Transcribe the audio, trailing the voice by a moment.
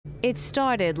It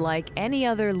started like any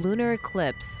other lunar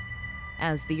eclipse.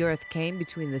 As the Earth came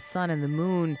between the sun and the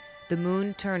moon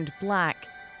turned black,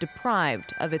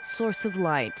 deprived of its source of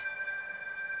light.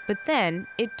 But then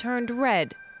it turned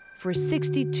red for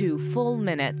 62 full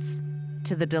minutes,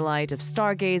 to the delight of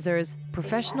stargazers,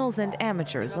 professionals and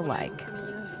amateurs alike.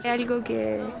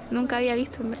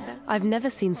 I've never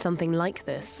seen something like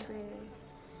this.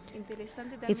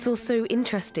 It's also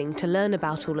interesting to learn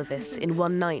about all of this in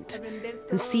one night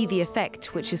and see the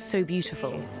effect, which is so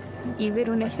beautiful.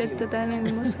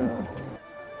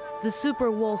 The super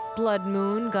wolf blood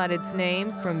moon got its name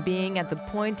from being at the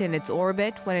point in its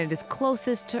orbit when it is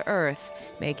closest to Earth,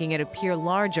 making it appear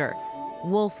larger.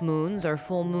 Wolf moons are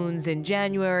full moons in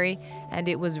January, and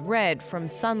it was red from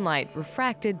sunlight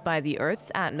refracted by the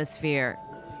Earth's atmosphere.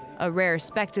 A rare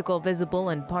spectacle visible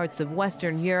in parts of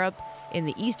Western Europe, in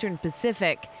the Eastern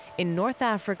Pacific, in North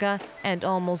Africa, and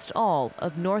almost all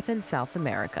of North and South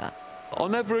America.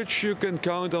 On average, you can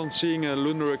count on seeing a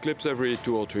lunar eclipse every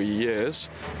 2 or 3 years,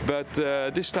 but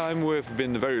this time we've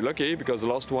been very lucky because the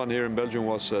last one here in Belgium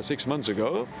was 6 months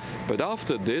ago. But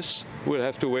after this, we'll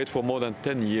have to wait for more than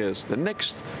 10 years. The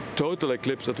next total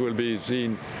eclipse that will be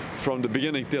seen from the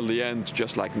beginning till the end,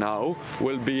 just like now,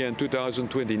 will be in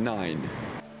 2029.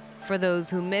 For those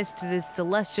who missed this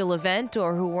celestial event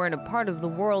or who weren't a part of the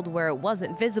world where it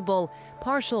wasn't visible,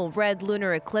 partial red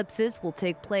lunar eclipses will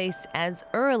take place as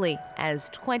early as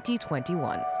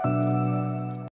 2021.